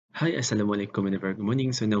Hi, Assalamualaikum and a very good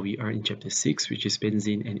morning. So now we are in chapter 6, which is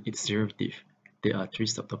benzene and its derivative. There are 3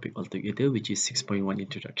 subtopics altogether, which is 6.1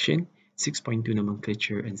 introduction, 6.2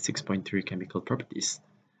 nomenclature, and 6.3 chemical properties.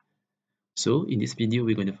 So in this video,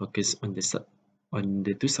 we're going to focus on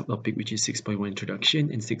the two subtopics, which is 6.1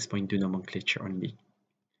 introduction and 6.2 nomenclature only.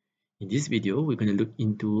 In this video, we're going to look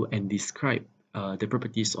into and describe the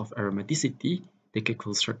properties of aromaticity, the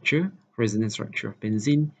Kekule structure, resonance structure of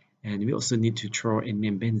benzene, and we also need to draw and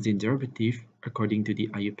name benzene derivative according to the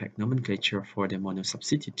IUPAC nomenclature for the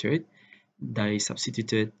monosubstituted,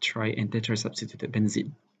 disubstituted, tri and tetrasubstituted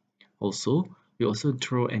benzene. Also, we also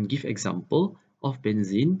draw and give example of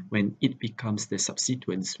benzene when it becomes the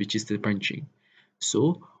substituents, which is the branching.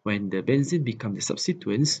 So when the benzene becomes the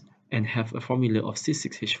substituents and have a formula of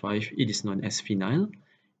C6H5, it is known as phenyl,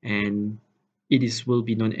 and it will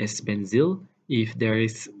be known as benzyl if there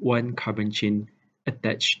is one carbon chain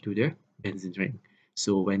attached to the benzene ring.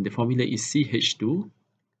 So when the formula is CH2,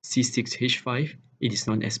 C6H5, it is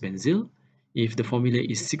known as benzyl. If the formula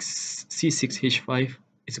is C6H5,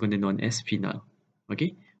 it's going to be known as phenyl.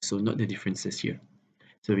 Okay, so note the differences here.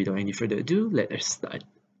 So without any further ado, let us start.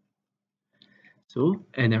 So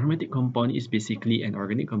an aromatic compound is basically an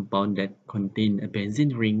organic compound that contains a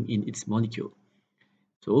benzene ring in its molecule.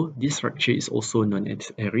 So this structure is also known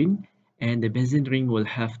as a ring, and the benzene ring will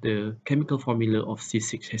have the chemical formula of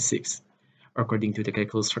C6H6. According to the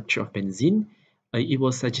chemical structure of benzene, it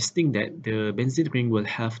was suggesting that the benzene ring will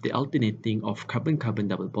have the alternating of carbon-carbon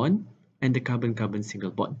double bond and the carbon-carbon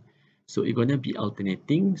single bond. So it's gonna be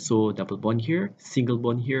alternating, so double bond here, single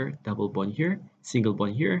bond here, double bond here, single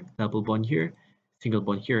bond here, double bond here, single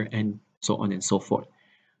bond here, and so on and so forth.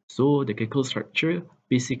 So the Kekule structure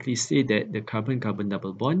basically say that the carbon-carbon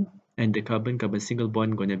double bond and the carbon-carbon single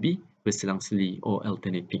bond gonna be berselang-seli or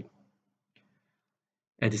alternating.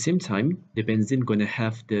 At the same time, the benzene gonna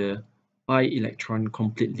have the pi electron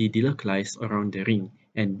completely delocalized around the ring,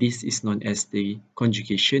 and this is known as the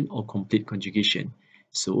conjugation or complete conjugation.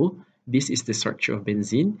 So this is the structure of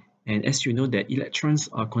benzene, and as you know that electrons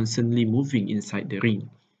are constantly moving inside the ring.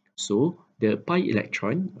 So the pi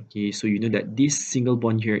electron, okay, so you know that this single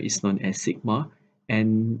bond here is known as sigma,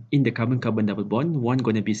 and in the carbon-carbon double bond, one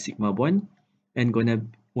gonna be sigma bond, and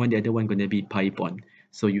the other one gonna be pi bond.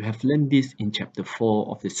 So you have learned this in chapter 4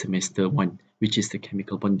 of the semester 1, which is the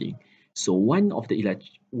chemical bonding. So one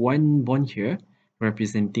bond here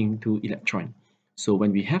representing 2 electrons. So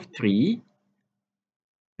when we have 3,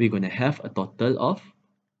 we're gonna have a total of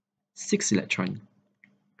 6 electrons.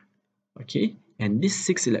 Okay, and these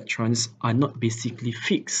 6 electrons are not basically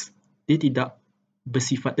fixed. Dia tidak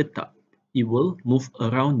bersifat tetap. It will move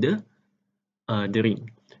around the ring.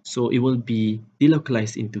 So it will be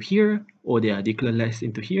delocalized into here, or they are delocalized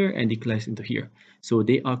into here and delocalized into here. So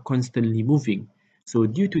they are constantly moving. So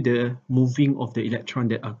due to the moving of the electron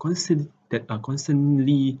that are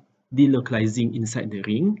constantly delocalizing inside the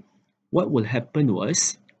ring, what will happen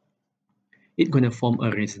was it's gonna form a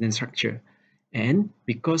resonance structure. And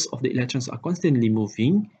because of the electrons are constantly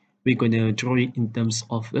moving, we're gonna draw it in terms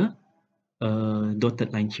of a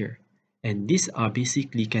dotted line here. And these are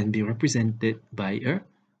basically can be represented by a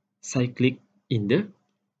cyclic in the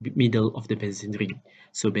middle of the benzene ring.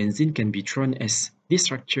 So benzene can be drawn as this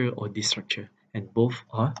structure or this structure, and both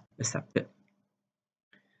are accepted.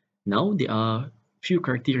 Now there are few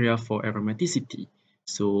criteria for aromaticity.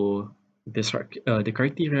 So the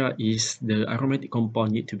criteria is the aromatic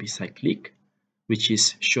compound need to be cyclic, which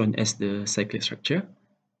is shown as the cyclic structure.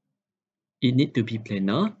 It need to be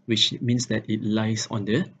planar, which means that it lies on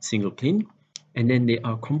the single plane, and then they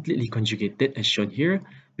are completely conjugated as shown here,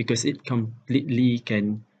 because it completely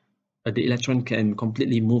can the electron can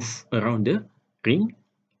completely move around the ring.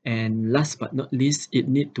 And last but not least, it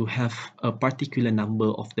need to have a particular number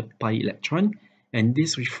of the pi electron, and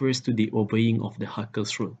this refers to the obeying of the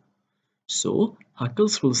Huckel's rule. So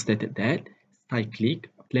Huckel's rule stated that cyclic,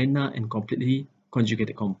 planar, and completely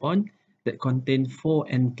conjugated compound that contain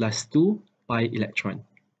 4n plus 2 pi electron.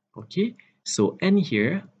 Okay, so n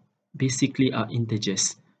here basically are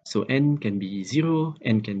integers. So n can be 0,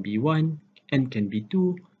 n can be 1, n can be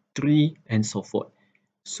 2, 3, and so forth.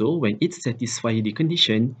 So when it satisfies the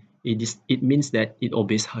condition, it means that it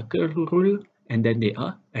obeys Huckel's rule, and then they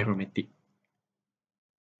are aromatic.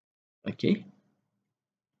 Okay.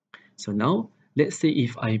 So now, let's say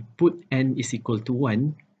if I put n is equal to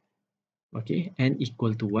 1, okay, n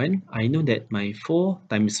equal to 1, I know that my 4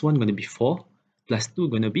 times 1 going to be 4, plus 2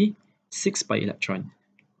 going to be 6 pi electron.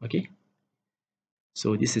 Okay.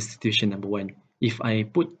 So this is situation number 1. If I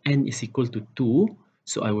put n is equal to 2,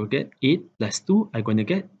 so I will get 8 plus 2, I'm going to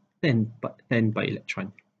get 10 pi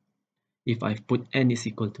electron. If I put n is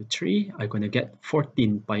equal to 3, I'm going to get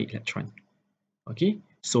 14 pi electron. Okay,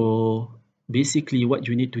 so basically what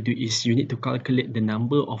you need to do is you need to calculate the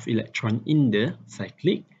number of electron in the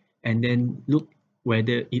cyclic and then look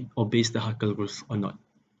whether it obeys the Huckel rules or not.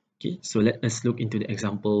 Okay, so let us look into the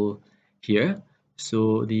example here.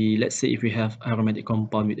 So let's say if we have aromatic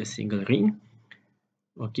compound with a single ring.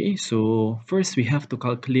 Okay, so first we have to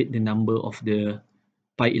calculate the number of the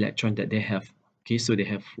pi electron that they have. Okay, so they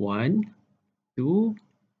have 1, 2,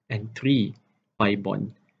 and 3 pi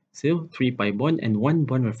bond. So 3 pi bond and 1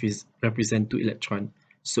 bond represent 2 electron.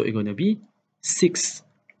 So it's going to be 6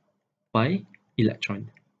 pi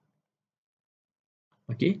electron.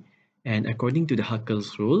 Okay, and according to the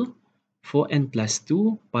Huckel's rule, 4n plus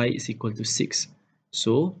 2 pi is equal to 6.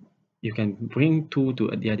 So you can bring 2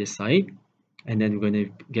 to the other side, and then we're going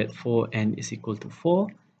to get 4n is equal to 4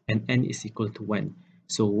 and n is equal to 1.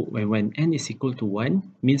 So when n is equal to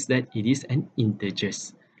 1 means that it is an integer.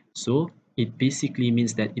 So it basically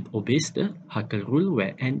means that it obeys the Huckel rule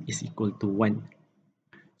where n is equal to 1.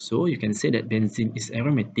 So you can say that benzene is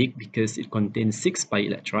aromatic because it contains 6 pi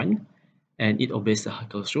electron and it obeys the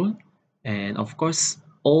Huckel's rule. And of course,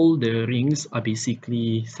 all the rings are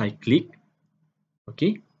basically cyclic,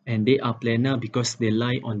 okay? And they are planar because they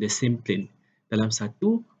lie on the same plane dalam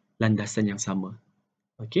satu landasan yang sama.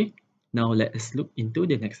 Okay, now let us look into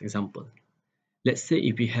the next example. Let's say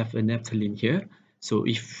if we have a naphthalene here, so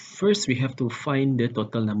if first we have to find the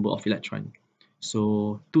total number of electron.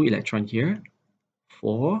 So 2 electron here,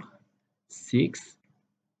 4, 6,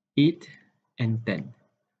 8, and 10.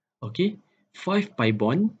 Okay, 5 pi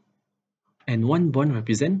bond and 1 bond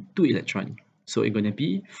represent 2 electron. So it's going to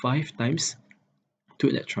be 5 times 2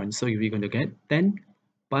 electrons. So we're going to get 10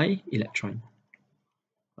 pi electron.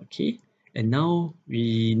 Okay, and now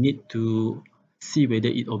we need to see whether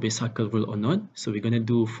it obeys Huckel rule or not. So we're going to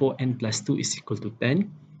do 4n plus 2 is equal to 10.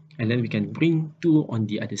 And then we can bring 2 on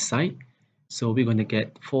the other side. So we're going to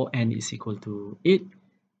get 4n is equal to 8.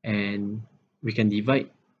 And we can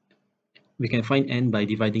find n by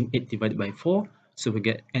dividing 8 divided by 4. So we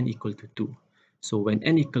get n equal to 2. So when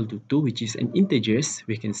n equal to 2, which is an integer,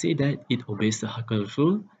 we can say that it obeys the Huckel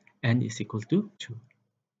rule, n is equal to 2.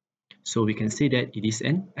 So we can say that it is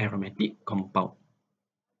an aromatic compound.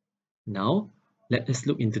 Now, let us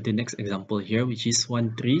look into the next example here, which is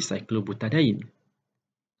 1,3-cyclobutadiene.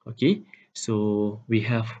 Okay, so we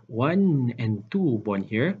have 1 and 2 bond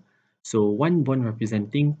here. So 1 bond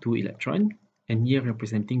representing 2 electron and here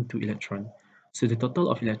representing 2 electron. So the total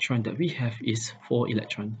of electron that we have is 4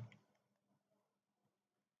 electron.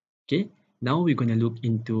 Okay, now we're going to look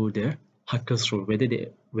into the Huckel's rule,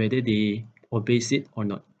 whether they obeys it or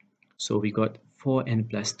not. So we got 4n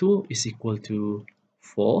plus 2 is equal to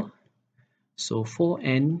 4. So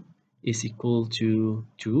 4n is equal to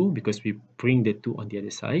 2 because we bring the 2 on the other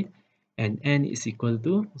side. And n is equal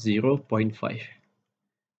to 0.5.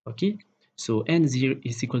 Okay, so n0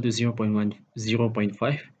 is equal to 0.1,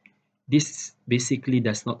 0.5. This basically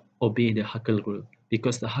does not obey the Huckel rule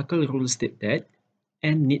because the Huckel rule states that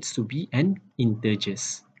n needs to be an integer.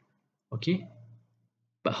 Okay,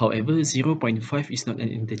 but however 0.5 is not an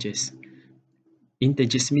integer.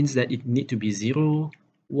 Integers means that it need to be 0,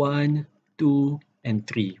 1, 2, and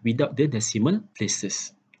 3 without the decimal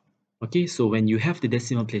places. Okay, so when you have the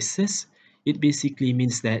decimal places, it basically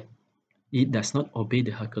means that it does not obey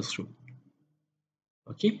the Huckel's rule.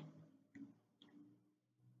 Okay.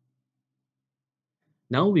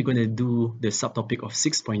 Now we're going to do the subtopic of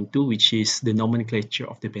 6.2, which is the nomenclature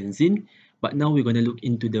of the benzene. But now we're going to look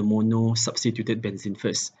into the monosubstituted benzene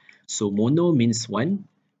first. So mono means one.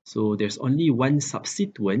 So there's only one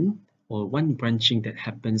substituent or one branching that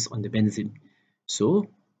happens on the benzene. So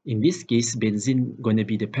in this case, benzene going to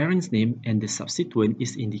be the parent's name and the substituent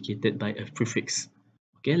is indicated by a prefix.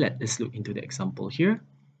 Okay, let us look into the example here.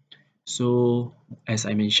 So as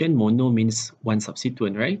I mentioned, mono means one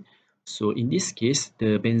substituent, right? So in this case,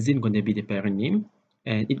 the benzene going to be the parent name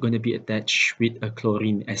and it's going to be attached with a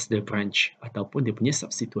chlorine as the branch ataupun dia punya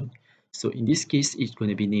substituent. So in this case, it's going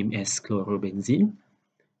to be named as chlorobenzene.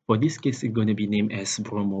 For this case, it's going to be named as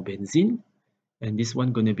bromobenzene. And this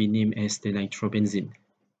one going to be named as the nitrobenzene.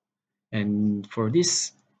 And for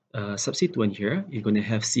this substituent here, you're going to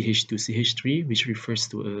have CH2CH3, which refers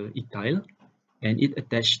to a ethyl, and it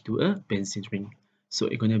attached to a benzene ring. So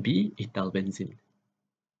it's going to be ethyl benzene.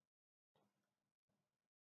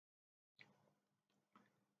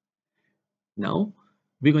 Now,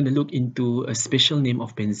 we're going to look into a special name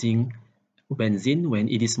of benzene when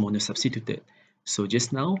it is monosubstituted. So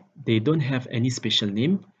just now, they don't have any special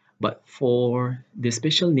name, but for the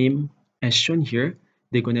special name as shown here,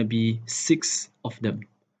 they're going to be 6 of them.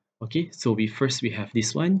 Okay, so first we have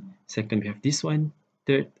this one, second we have this one,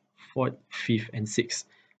 third, fourth, fifth, and sixth.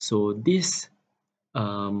 So this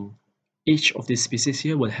each of the species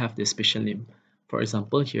here will have the special name. For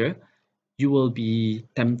example, here you will be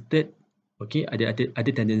tempted, okay,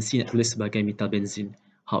 ada tendency nak tulis sebagai metalbenzene.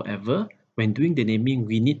 However, when doing the naming,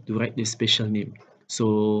 we need to write the special name.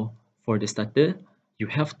 So for the starter, you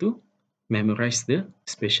have to memorize the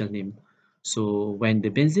special name. So when the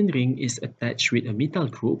benzene ring is attached with a methyl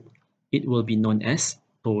group, it will be known as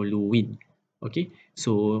toluene. Okay,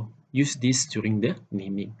 so use this during the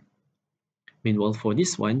naming. Meanwhile, for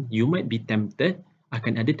this one, you might be tempted,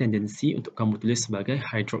 akan ada tendensi untuk kamu tulis sebagai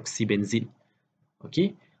hydroxybenzene.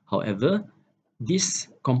 Okay, however, this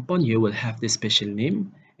compound here will have the special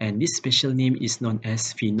name, and this special name is known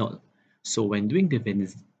as phenol. So when doing the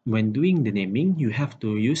naming, you have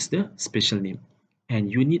to use the special name,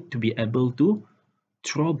 and you need to be able to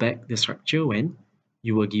throw back the structure when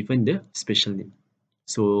you were given the special name.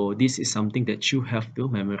 So this is something that you have to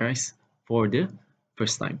memorize for the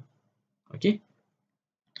first time. Okay,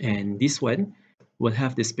 and this one will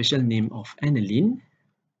have the special name of aniline,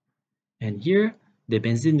 and here the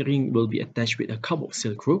benzene ring will be attached with a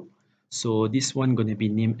carboxyl group. So this one going to be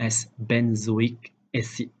named as benzoic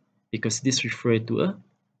acid because this refers to a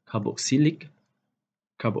carboxyl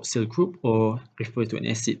group or refer to an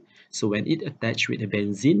acid. So when it attached with a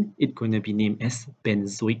benzene, it's going to be named as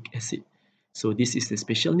benzoic acid. So this is the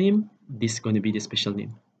special name, this is going to be the special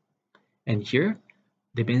name. And here,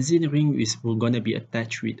 the benzene ring is going to be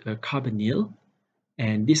attached with a carbonyl,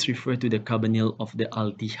 and this refers to the carbonyl of the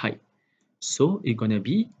aldehyde. So it's going to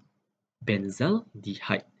be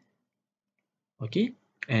benzaldehyde. Okay,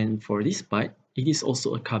 and for this part, it is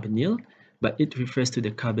also a carbonyl, but it refers to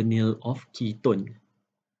the carbonyl of ketone.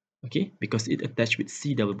 Okay, because it attached with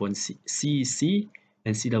C double bond C,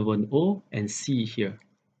 and C double bond O, and C here.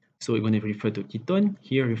 So we're going to refer to ketone,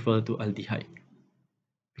 here refer to aldehyde,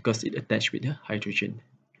 because it attached with the hydrogen.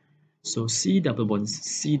 So C double bond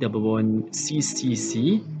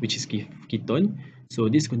CCC, which is ketone. So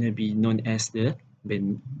this is going to be known as the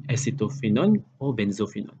acetophenone or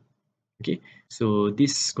benzophenone. Okay, so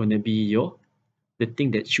this is going to be the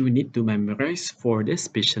thing that you need to memorize for the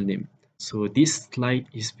special name. So this slide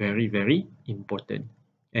is very, very important,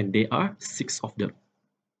 and there are 6 of them.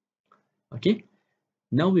 Okay,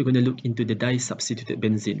 now we're going to look into the disubstituted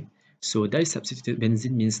benzene. So disubstituted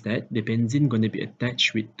benzene means that the benzene going to be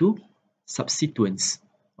attached with 2 substituents.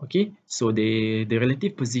 Okay, so the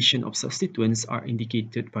relative position of substituents are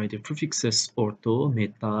indicated by the prefixes ortho,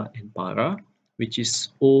 meta, and para, which is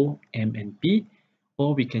O, M, and P,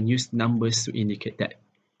 or we can use numbers to indicate that.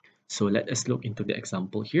 So let us look into the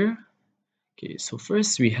example here. Okay, so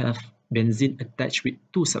first we have benzene attached with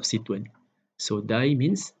 2 substituents. So di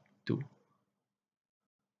means 2.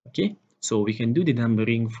 Okay, so we can do the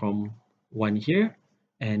numbering from 1 here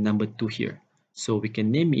and number 2 here. So we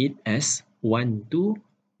can name it as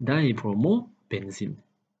 1,2-dibromobenzene.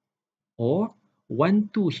 Or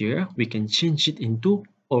 1,2 here, we can change it into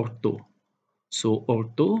ortho. So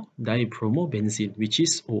ortho-dibromobenzene, which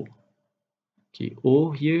is O. Okay,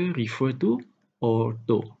 O here refer to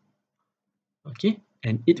ortho. Okay,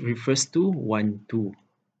 and it refers to 1,2.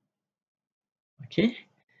 Okay,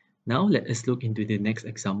 now let us look into the next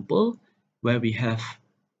example where we have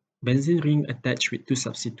benzene ring attached with 2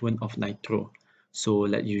 substituents of nitro. So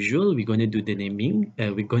like usual, we're going to do the naming.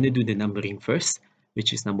 We're going to do the numbering first,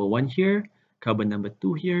 which is number 1 here, carbon number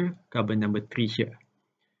 2 here, carbon number 3 here.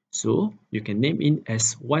 So you can name it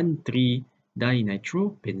as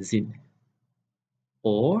 1,3-dinitrobenzene.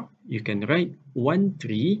 Or you can write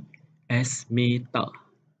 1,3 as meta.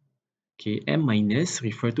 Okay, M minus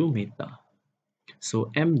refer to meta.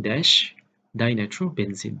 So M dash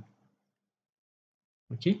dinitrobenzene.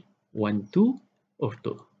 Okay, 1,2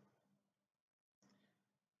 ortho.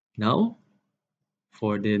 Now,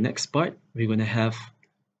 for the next part, we're gonna have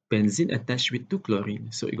benzene attached with 2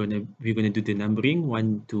 chlorine. So we're gonna do the numbering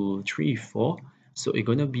 1, 2, 3, 4. So it's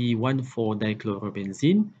gonna be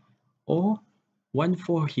 1,4-dichlorobenzene, or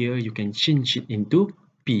 1,4 here. You can change it into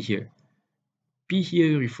P here. P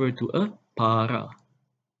here refer to a para.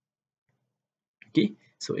 Okay,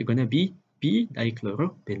 so it's gonna be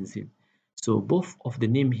P-dichlorobenzene. So both of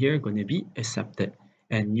the name here gonna be accepted,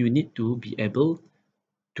 and you need to be able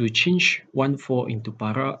to change 1,4 into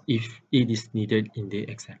para if it is needed in the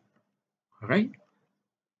exam. Alright.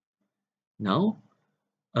 Now,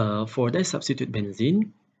 for disubstituted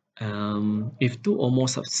benzene, if two or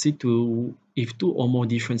more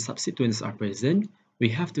different substituents are present, we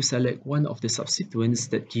have to select one of the substituents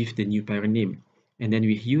that give the new para name, and then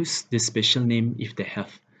we use the special name if they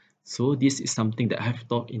have. So this is something that I have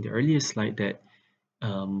taught in the earlier slide, that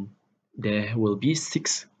there will be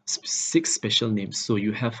six special names, so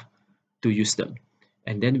you have to use them.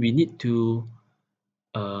 And then we need to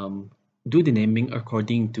do the naming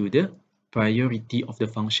according to the priority of the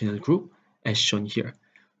functional group as shown here.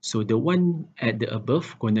 So the one at the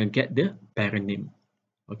above gonna get the parent name.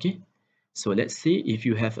 Okay, so let's say if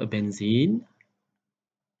you have a benzene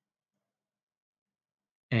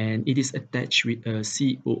and it is attached with a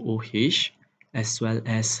COOH as well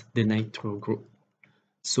as the nitro group.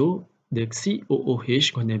 So the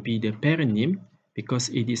COOH gonna be the parent name because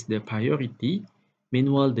it is the priority.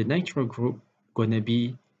 Meanwhile, the nitro group gonna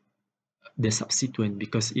be the substituent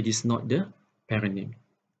because it is not the parent name.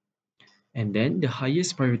 And then the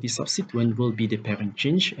highest priority substituent will be the parent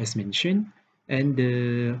change as mentioned, and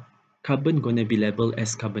the carbon gonna be labeled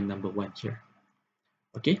as carbon number 1 here.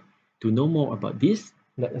 Okay, to know more about this,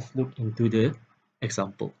 let us look into the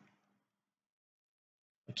example.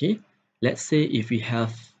 Okay, let's say if we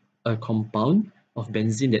have a compound of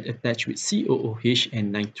benzene that attached with COOH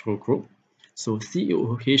and nitro group. So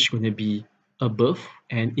COOH gonna be above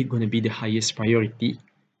and it's gonna be the highest priority.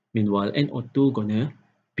 Meanwhile, NO2 gonna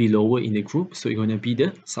be lower in the group, so it's gonna be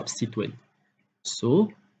the substituent.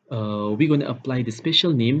 So we're gonna apply the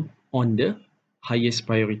special name on the highest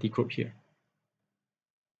priority group here.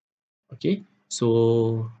 Okay,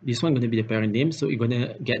 so this one gonna be the parent name, so you're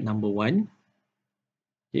gonna get number 1.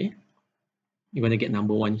 Okay, you're gonna get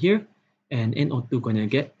number 1 here, and NO2 gonna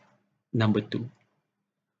get number 2.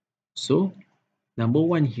 So number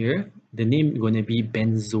 1 here, the name gonna be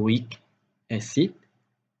benzoic acid,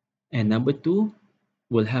 and number 2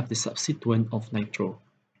 will have the substituent of nitro.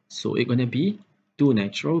 So it's gonna be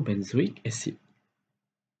 2-nitro-benzoic acid.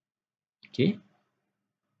 Okay,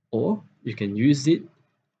 or you can use it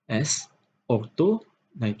as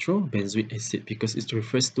ortho-nitro-benzoic acid because it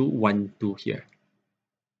refers to 1,2 here.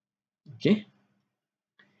 Okay,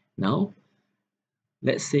 now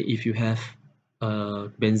let's say if you have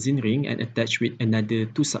a benzene ring and attached with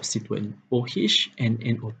another 2 substituent, OH and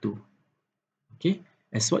NO2. Okay,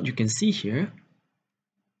 as what you can see here,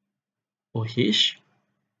 OH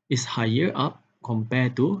is higher up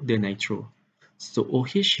compared to the nitro. So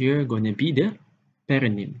OH here gonna be the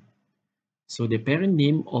parent name. So the parent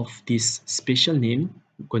name of this special name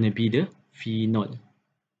gonna be the phenol.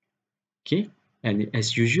 Okay, and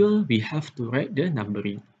as usual, we have to write the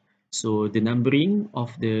numbering. So the numbering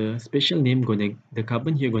of the special name the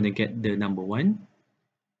carbon here gonna get the number 1,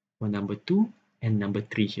 or number 2, and number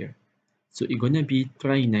 3 here. So it's gonna be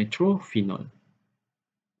trinitrophenol,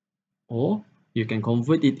 or you can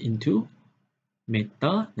convert it into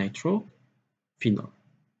metanitrophenol.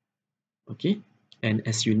 Okay, and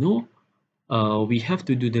as you know, we have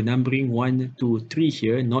to do the numbering 1, 2, 3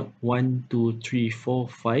 here, not 1, 2, 3, 4,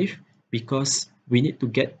 5, because we need to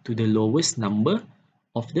get to the lowest number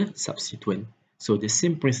of the substituent. So the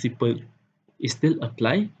same principle is still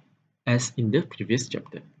applied as in the previous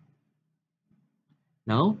chapter.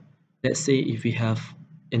 Now, let's say if we have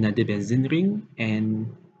another benzene ring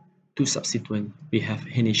and 2 substituent, we have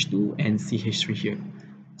NH2 and CH3 here.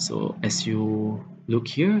 So as you look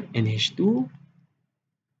here, NH2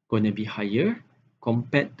 gonna be higher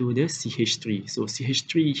compared to the CH3. So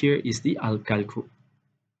CH3 here is the alkyl group.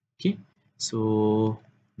 Okay, so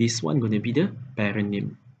this one gonna be the parent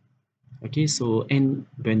name. Okay, so and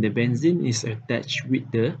when the benzene is attached with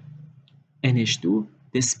the NH2,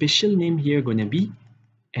 the special name here gonna be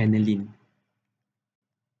aniline.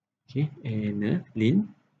 Okay,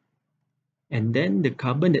 aniline. And then the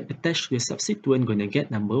carbon that attached to the substituent gonna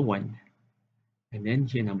get number 1. And then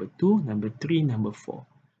here number 2, number 3, number 4.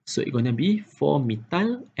 So it's gonna be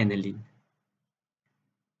 4-methyl aniline.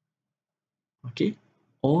 Okay,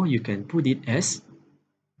 or you can put it as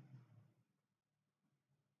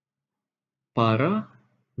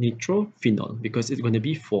para-nitrophenol because it's going to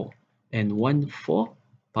be 4 and 1,4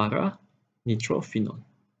 para-nitrophenol.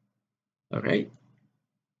 Alright,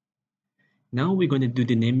 now we're going to do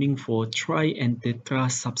the naming for tri and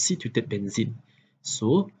tetrasubstituted benzene.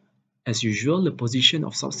 So as usual, the position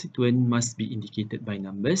of substituent must be indicated by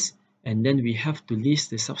numbers, and then we have to list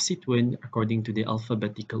the substituent according to the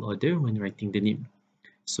alphabetical order when writing the name.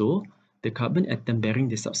 So the carbon atom bearing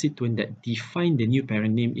the substituent that define the new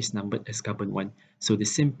parent name is numbered as carbon 1. So the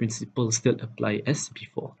same principle still apply as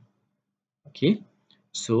before. Okay,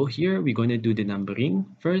 so here we're going to do the numbering.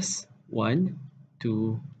 First, 1,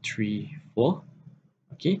 2, 3, 4.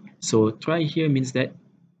 Okay, so tri here means that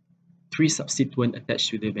 3 substituent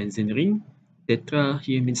attached to the benzene ring. Tetra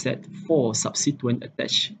here means that 4 substituent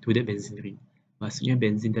attached to the benzene ring. Maksudnya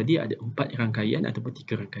benzene tadi ada 4 rangkaian ataupun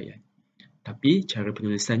 3 rangkaian. tapi cara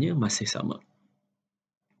penulisannya masih sama.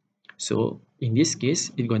 So in this case,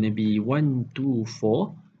 it's gonna be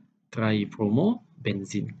 1,2,4 tribromo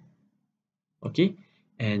benzene. Okay,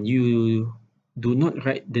 and you do not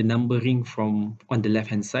write the numbering from on the left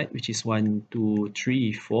hand side, which is 1, 2,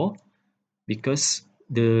 3, 4, because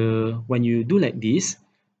when you do like this,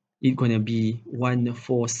 it's gonna be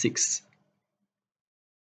 1,4,6.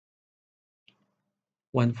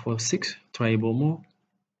 1,4,6 tribromo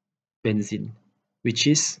benzene, which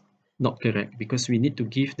is not correct because we need to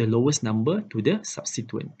give the lowest number to the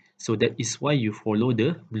substituent. So that is why you follow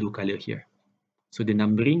the blue color here. So the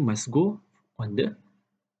numbering must go on the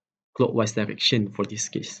clockwise direction for this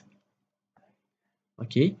case.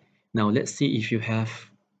 Okay, now let's see if you have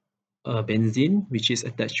a benzene which is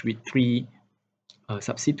attached with three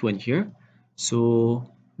substituent here. So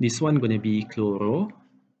this one gonna be chloro,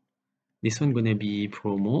 this one gonna be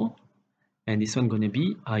bromo, and this one gonna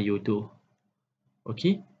be iodo.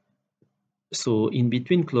 Okay, so in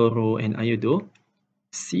between chloro and iodo,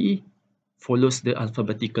 C follows the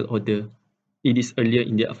alphabetical order. It is earlier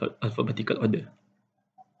in the alphabetical order.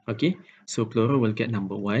 Okay, so chloro will get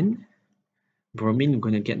number 1, bromine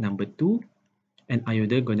gonna get number 2, and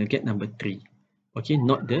iodo gonna get number 3. Okay,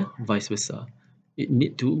 not the vice versa. It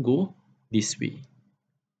need to go this way.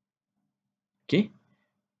 Okay,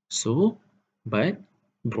 so but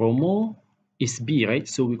bromo is B, right?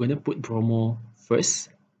 So we're gonna put bromo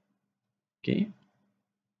first. Okay,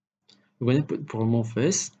 we're gonna put bromo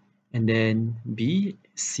first, and then B,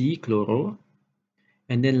 C, chloro,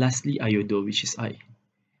 and then lastly iodo, which is I.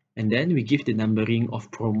 And then we give the numbering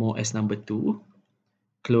of bromo as number 2,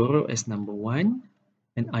 chloro as number 1,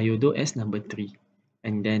 and iodo as number 3.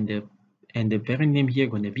 And then the parent name here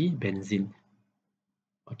gonna be benzene.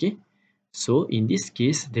 Okay, so in this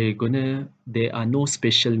case there are no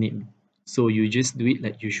special name, so you just do it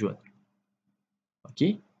like usual.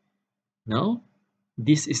 Okay, now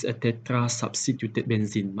this is a tetrasubstituted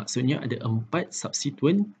benzene. Maksudnya ada 4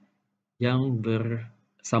 substituent yang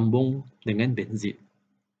bersambung dengan benzene.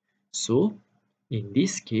 So in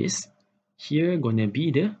this case, here gonna be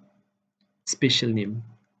the special name.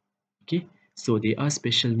 Okay, so they are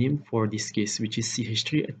special name for this case, which is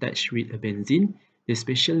CH3 attached with a benzene. The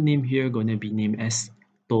special name here gonna be named as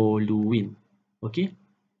toluene. Okay,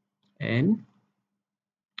 and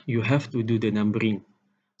you have to do the numbering.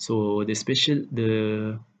 So the special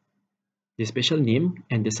name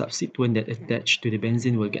and the substituent that attached to the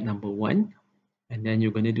benzene will get number 1, and then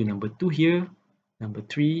you're gonna do number 2 here, number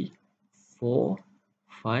 3, 4,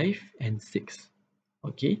 5, and 6.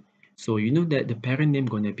 Okay, so you know that the parent name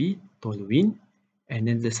gonna be toluene, and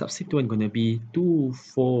then the substituent gonna be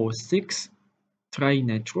 2,4,6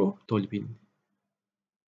 trinitrotoluene.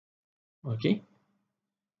 Okay,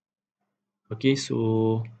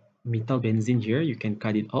 so methyl benzene here, you can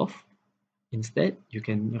cut it off. Instead, you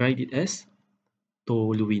can write it as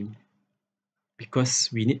toluene because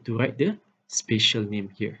we need to write the special name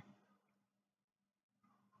here.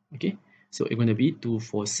 Okay, so it's gonna be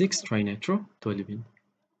 2,4,6 trinitrotoluene.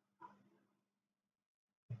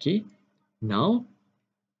 Okay, now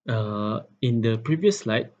in the previous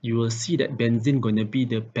slide, you will see that benzene gonna be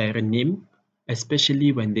the parent name,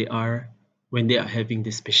 especially when they are having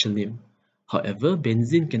the special name. However,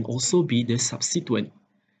 benzene can also be the substituent.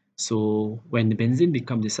 So when the benzene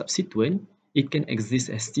becomes the substituent, it can exist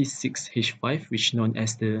as C6H5, which known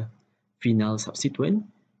as the phenyl substituent,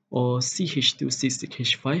 or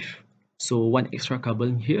CH2C6H5. So one extra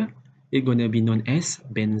carbon here, it's gonna be known as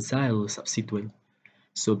benzyl substituent.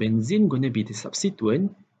 So benzene gonna be the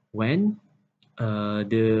substituent when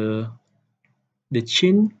the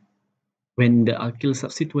chain, when the alkyl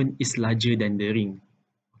substituent is larger than the ring.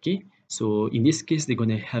 Okay, so in this case they're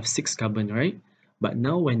gonna have 6 carbon, right? But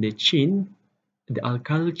now when the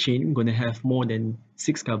alkyl chain gonna have more than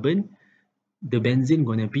 6 carbon, the benzene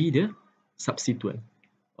gonna be the substituent.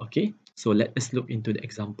 Okay, so let us look into the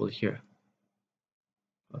example here.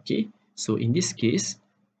 Okay, so in this case,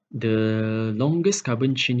 the longest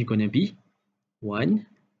carbon chain is gonna be 1,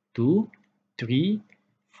 2, 3,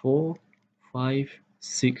 4, 5,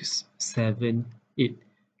 6, 7, 8.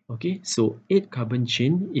 Okay, so 8 carbon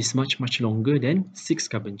chain is much longer than 6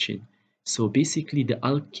 carbon chain. So basically the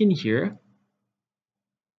alkene here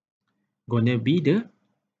gonna be the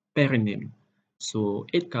parent name. So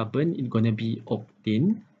 8 carbon is gonna be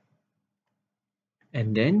octane,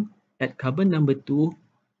 and then at carbon number 2,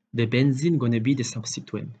 the benzene gonna be the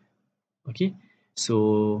substituent. Okay,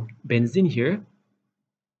 so benzene here,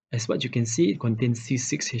 as what you can see, it contains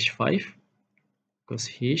C6H5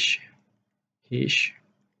 because H,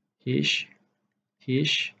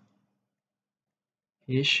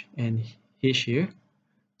 and H here.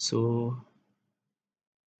 So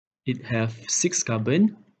it have 6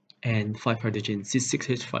 carbon and 5 hydrogen,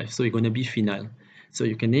 C6H5. So it's going to be phenyl. So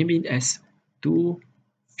you can name it as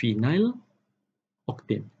 2-phenyl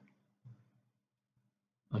octane.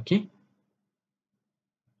 Okay.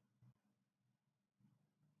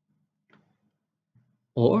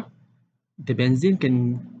 Or the benzene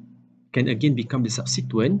can again become the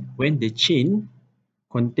substituent when the chain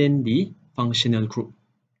contain the functional group.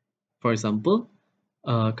 For example,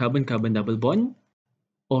 carbon-carbon double bond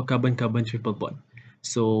or carbon-carbon triple bond.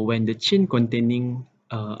 So when the chain containing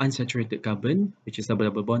unsaturated carbon, which is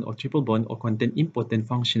double bond or triple bond, or contain important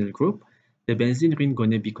functional group, the benzene ring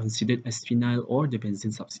gonna be considered as phenyl or the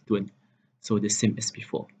benzene substituent. So the same as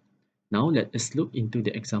before. Now let us look into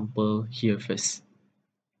the example here first.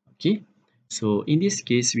 Okay, so in this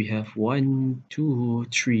case we have 1, 2,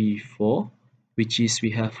 3, 4, which is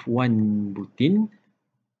we have 1 butene.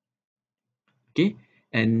 Okay,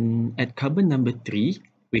 and at carbon number 3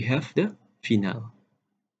 we have the phenyl.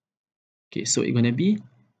 Okay, so it's gonna be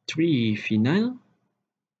 3 phenyl,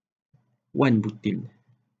 1 butene.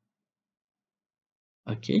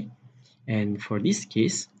 Okay, and for this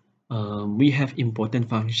case we have important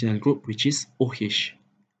functional group which is OH.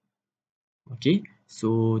 Okay,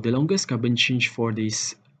 so the longest carbon change for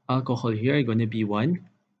this alcohol here is gonna be 1,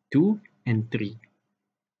 2, and 3.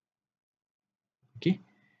 Okay,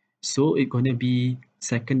 so it's gonna be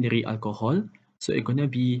secondary alcohol. So it's gonna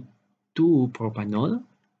be 2-propanol.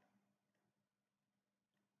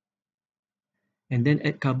 And then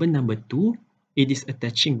at carbon number 2, it is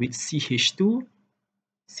attaching with CH2,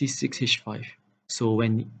 C6H5. So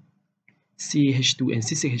when CH2 and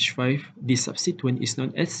C6H5, this substituent is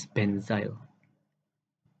known as benzyl.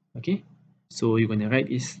 Okay, so you're gonna write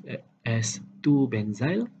this as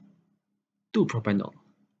 2-benzyl, 2-propanol.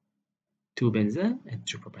 2-benzyl and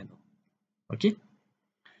 2-propanol. Okay,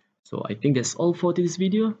 so I think that's all for this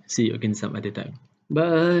video. See you again some other time.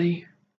 Bye.